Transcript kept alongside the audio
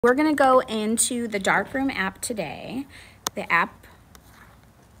We're gonna go into the Darkroom app today. The app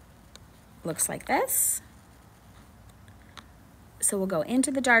looks like this. So we'll go into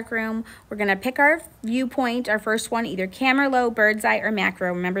the Darkroom. We're gonna pick our viewpoint, our first one, either camera low, bird's eye, or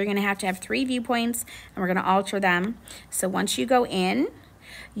macro. Remember, you're gonna have 3 viewpoints, and we're gonna alter them. So once you go in,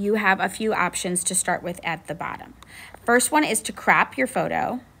 you have a few options to start with at the bottom. First one is to crop your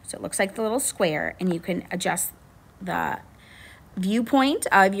photo. So it looks like the little square, and you can adjust the viewpoint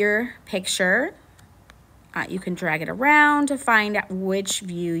of your picture. You can drag it around to find out which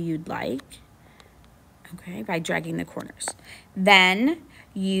view you'd like, okay, by dragging the corners. Then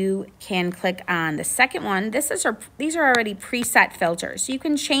you can click on the second one. These are already preset filters. So you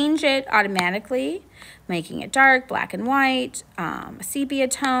can change it automatically, making it dark, black and white, sepia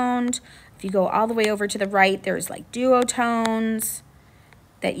toned. If you go all the way over to the right, there's like duotones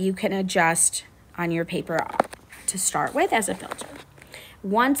that you can adjust on your paper to start with as a filter.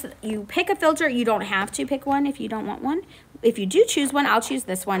 Once you pick a filter, you don't have to pick one if you don't want one. If you do choose one, I'll choose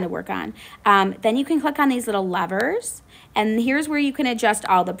this one to work on. Then you can click on these little levers, and here's where you can adjust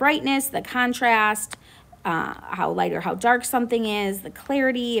all the brightness, the contrast, how light or how dark something is, the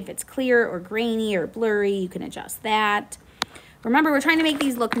clarity, if it's clear or grainy or blurry, you can adjust that. Remember, we're trying to make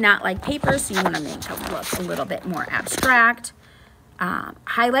these look not like paper, so you want to make them look a little bit more abstract.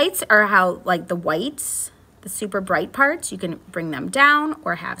 Highlights are how, like the whites, the super bright parts, you can bring them down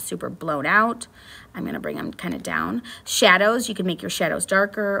or have super blown out. I'm going to bring them kind of down. Shadows, you can make your shadows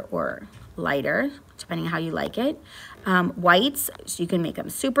darker or lighter, depending on how you like it. Whites, so you can make them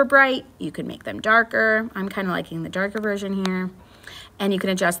super bright. You can make them darker. I'm kind of liking the darker version here. And you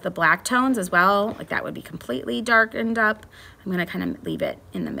can adjust the black tones as well. Like that would be completely darkened up. I'm going to kind of leave it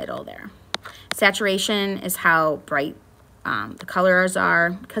in the middle there. Saturation is how bright the colors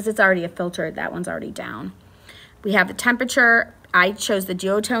are. Because it's already a filter, that one's already down. We have the temperature. I chose the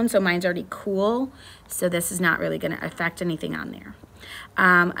duotone, so mine's already cool. So this is not really going to affect anything on there.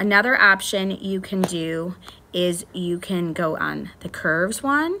 Another option you can do is you can go on the curves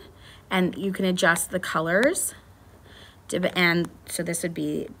one, and you can adjust the colors. And so this would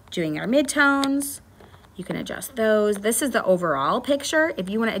be doing our midtones. You can adjust those. This is the overall picture. If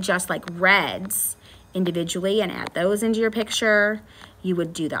you want to adjust like reds individually and add those into your picture, you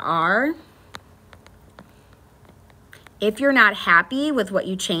would do the R. If you're not happy with what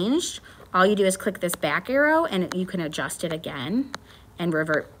you changed, all you do is click this back arrow and you can adjust it again and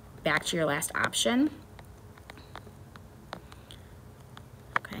revert back to your last option.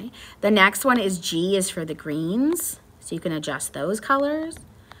 Okay. The next one is G is for the greens. So you can adjust those colors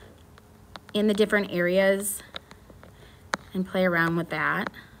in the different areas and play around with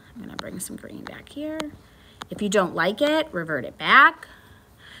that. I'm gonna bring some green back here. If you don't like it, revert it back.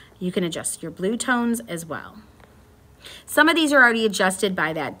 You can adjust your blue tones as well. Some of these are already adjusted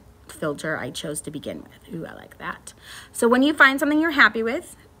by that filter I chose to begin with. Ooh, I like that. So when you find something you're happy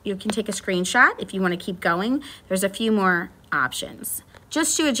with, you can take a screenshot. If you want to keep going, there's a few more options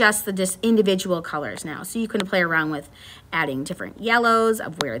just to adjust the individual colors now. So you can play around with adding different yellows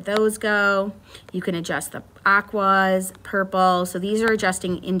of where those go. You can adjust the aquas, purple. So these are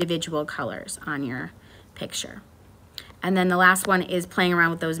adjusting individual colors on your picture. And then the last one is playing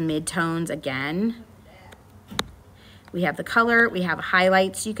around with those midtones again. We have the color, we have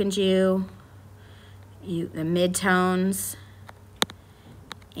highlights you can do, the midtones,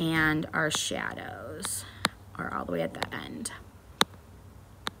 and our shadows are all the way at the end.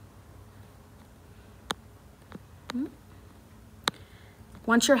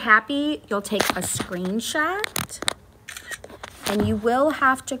 Once you're happy, you'll take a screenshot, and you will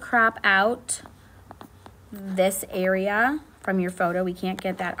have to crop out this area from your photo. We can't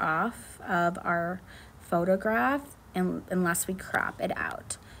get that off of our photograph unless we crop it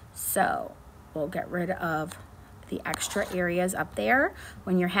out. So we'll get rid of the extra areas up there.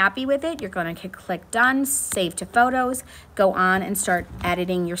 When you're happy with it, you're going to click done, save to photos, go on and start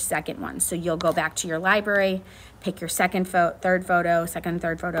editing your second one. So you'll go back to your library, pick your second and third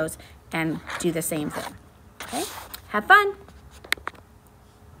photos, and do the same thing. Okay? Have fun.